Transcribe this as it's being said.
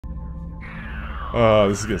Oh,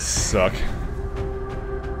 this is gonna suck.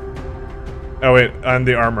 Oh wait, and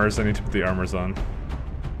the armors. I need to put the armors on.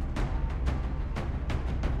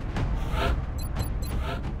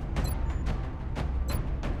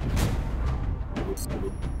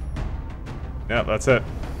 Yeah, that's it.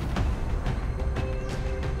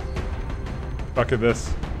 Fuck it,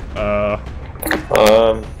 this. Put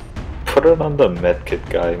it on the medkit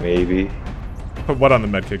guy, maybe. Put what on the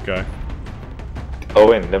medkit guy? Oh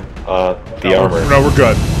wait, the armor. No, we're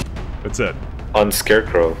good. That's it. On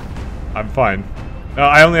Scarecrow. I'm fine.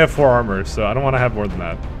 I only have 4 armors, so I don't want to have more than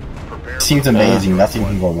that. Seems amazing. Nothing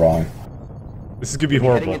can go wrong. This is gonna be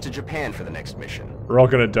horrible. Heading into Japan for the next mission. We're all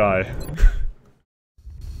gonna die.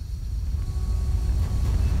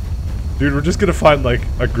 Dude, we're just gonna find like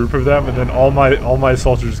a group of them, and then all my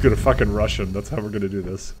soldiers are just gonna fucking rush them. That's how we're gonna do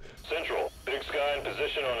this. Central, Big Sky in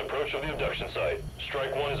position on approach of the abduction site.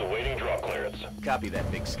 Strike 1 is awaiting drop clearance. Copy that,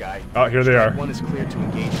 Big Sky. Oh, here they are. Strike 1 is cleared to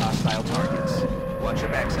engage hostile targets. Watch your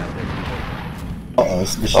backs out there, people. Uh-oh,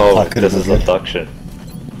 this mission this is abduction.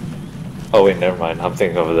 Oh wait, never mind. I'm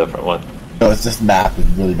thinking of a different one. No, it's this map is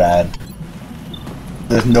really bad.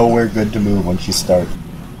 There's nowhere good to move once you start.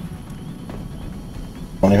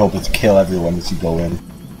 Only hope is to kill everyone as you go in.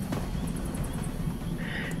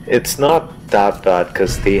 It's not that bad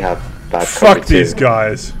because they have bad Fuck cover these too.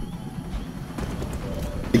 guys.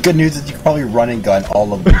 The good news is you can probably run and gun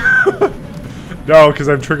all of them. No, because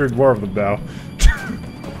I'm triggering more of them now.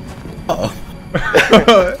 Uh-oh.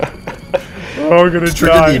 Oh, we're gonna Triggered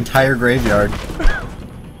die. the entire graveyard.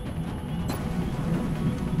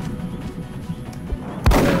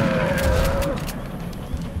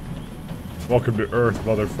 Welcome to Earth,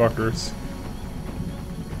 motherfuckers.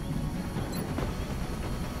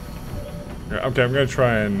 Yeah, okay, I'm gonna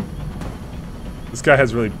try and... This guy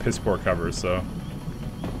has really piss poor cover, so...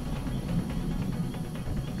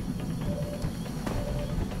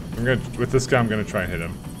 With this guy, I'm gonna try and hit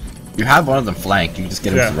him. You have one of them flanked. You can just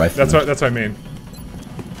get him with the rifle. That's what I mean.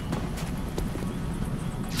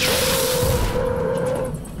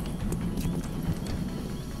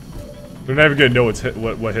 They're never gonna know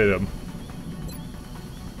what hit him.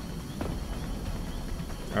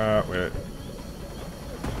 Wait.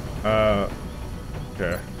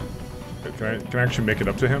 Okay. Can I actually make it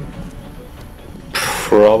up to him?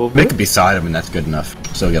 Probably. Make it beside him, and that's good enough.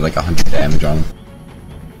 So you get like 100 damage on him.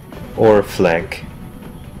 Or flank.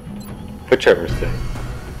 Whichever thing.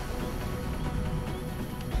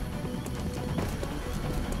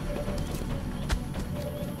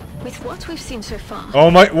 With what we've seen so far, Oh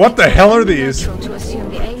my! What the hell are these? natural to assume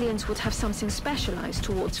the aliens would have something specialized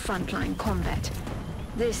towards frontline combat.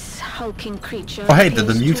 This hulking creature. Oh, hey, they're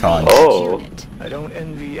the appears to be mutons. its Oh. unit. I don't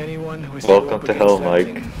envy anyone who is Welcome to hell,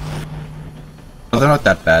 Mike. Well, they're not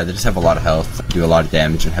that bad. They just have a lot of health, do a lot of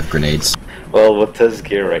damage, and have grenades. Well, with his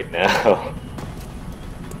gear right now.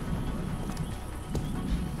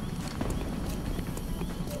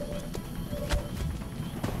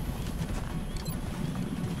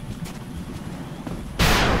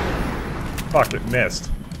 Fuck, it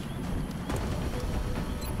missed.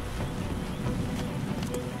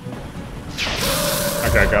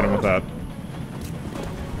 Okay, I got him with that.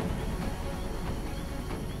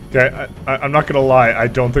 Okay, I'm not gonna lie, I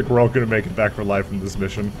don't think we're all gonna make it back for life from this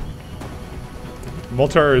mission.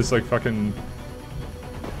 Moltar is like fucking...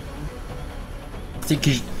 I think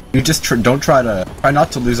you just don't try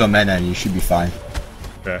not to lose on mana, and you should be fine.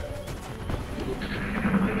 Okay.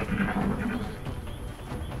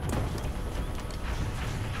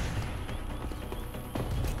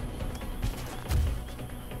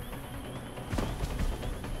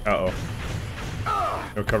 Uh-oh.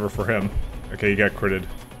 No cover for him. Okay, you got critted.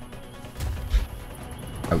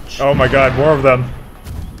 Ouch. Oh my god, more of them!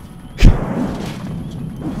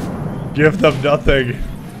 Give them nothing,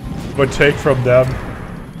 but take from them.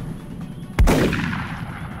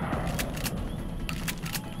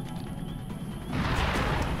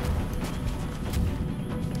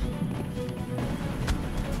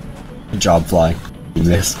 Good job flying. You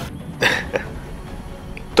missed.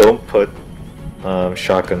 Don't put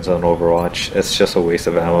shotguns on Overwatch. It's just a waste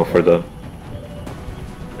of ammo for them.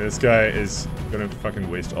 This guy is gonna fucking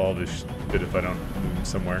waste all of his shit if I don't move him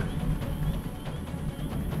somewhere.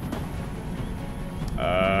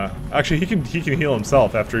 Actually, he can heal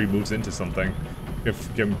himself after he moves into something. Get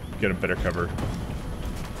him better cover.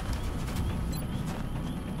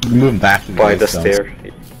 Move him back to By the gravestones. stair.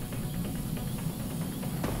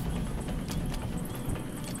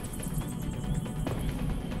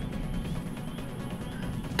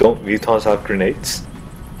 Don't mutons have grenades?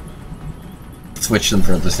 Switch them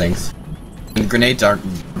for other things. And grenades aren't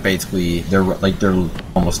basically they're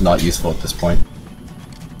almost not useful at this point.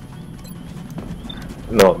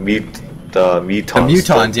 No, the mutons. The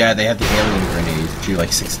mutons, yeah, they have the alien grenade, which do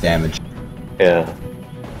like 6 damage. Yeah.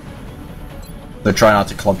 So try not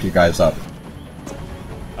to clump you guys up.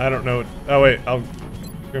 I don't know. Oh wait, I'm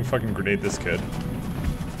gonna fucking grenade this kid.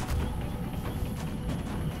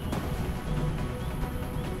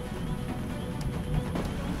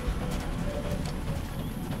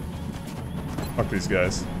 Fuck these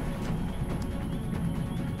guys.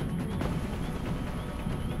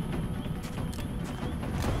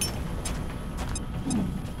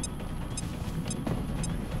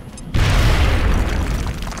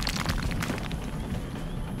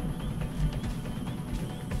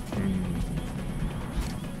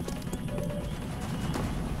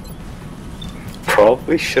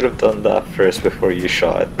 Probably should have done that first before you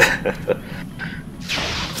shot.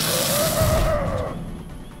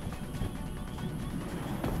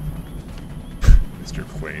 Mr.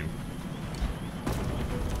 Queen.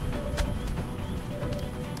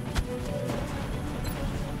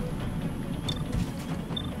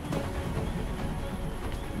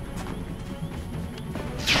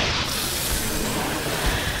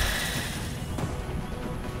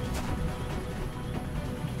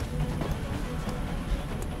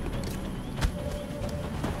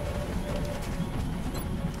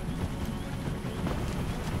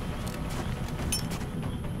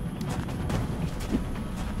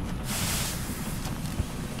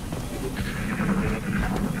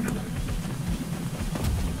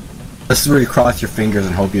 This is where you cross your fingers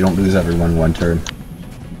and hope you don't lose everyone one turn.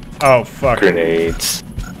 Oh fuck. Grenades.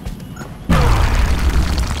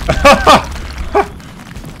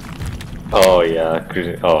 Oh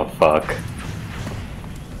yeah, oh fuck.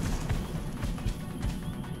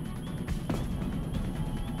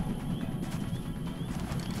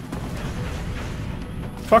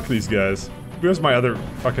 Fuck these guys. Who has my other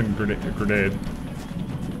fucking grenade?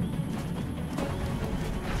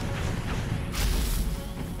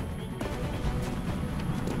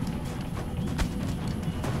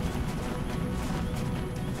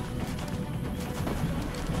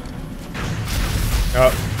 Oh,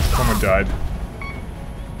 someone died.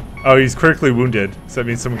 Oh, he's critically wounded, so that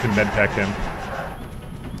means someone can medpack him.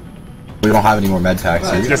 We don't have any more med packs,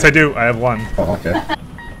 do you? Yes, I do. I have one. Oh, okay.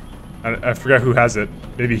 I forgot who has it.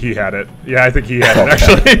 Maybe he had it. Yeah, I think he had it,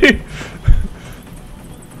 actually.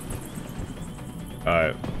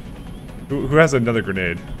 Who has another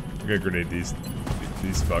grenade? I'm gonna grenade these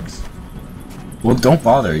fucks. Well, don't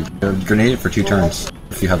bother. You're grenaded for 2 turns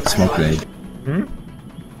if you have the smoke grenade. Hmm?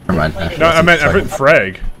 Never mind. Actually, No, I meant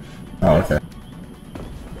frag. Oh, okay.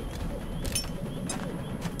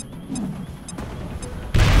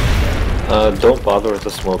 Don't bother with the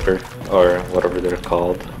smoker, or whatever they're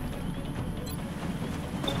called.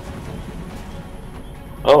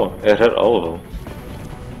 Oh, it hit all of them.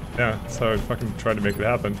 Yeah, that's how I fucking tried to make it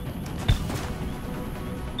happen.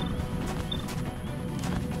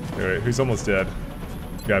 Alright, who's almost dead?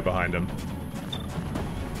 Guy behind him.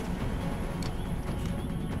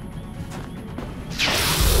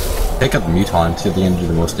 Take out the muton to the end do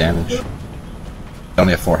the most damage. They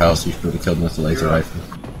only have 4 health, so you should be able to kill them with the laser rifle.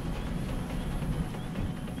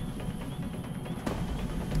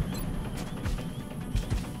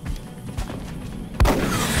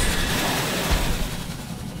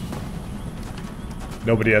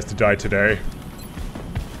 Nobody has to die today.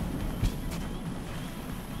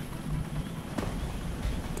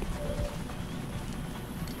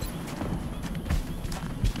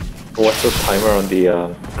 What's the timer on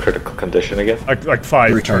the critical condition again? Like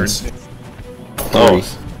 5 3 turns. turns. Oh,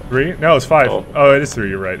 3? No, it's 5. Oh. Oh, it is 3.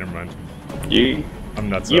 You're right. Never mind. you I'm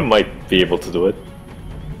nuts. you might be able to do it.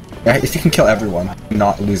 Yeah, if you can kill everyone,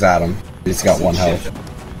 not lose Adam. He's got 1 health.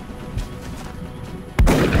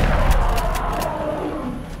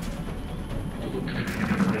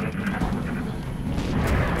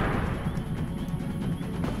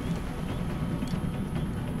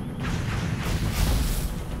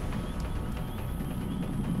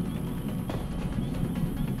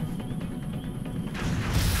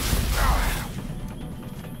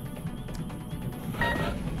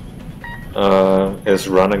 Is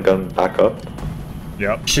run and gun back up?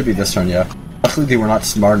 Yep. Should be this turn, yeah. Luckily they were not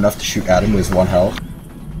smart enough to shoot Adam with 1 health.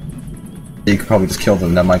 You could probably just kill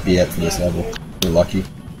them, that might be it for this level. You're lucky.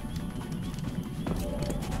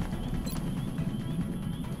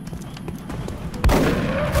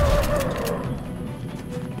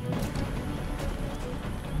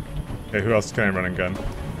 Okay, who else can I run and gun?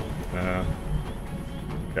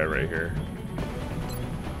 Guy right here.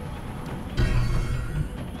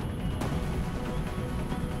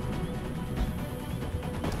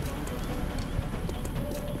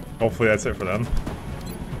 Hopefully that's it for them.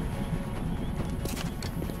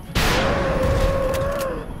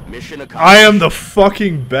 Mission accomplished. I am the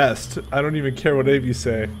fucking best. I don't even care what any of you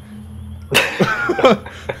say.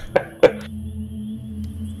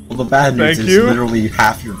 Well, the bad news Thank is you. literally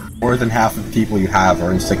more than half of the people you have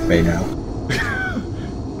are in sick bay now.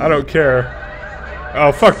 I don't care.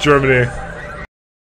 Oh, fuck Germany.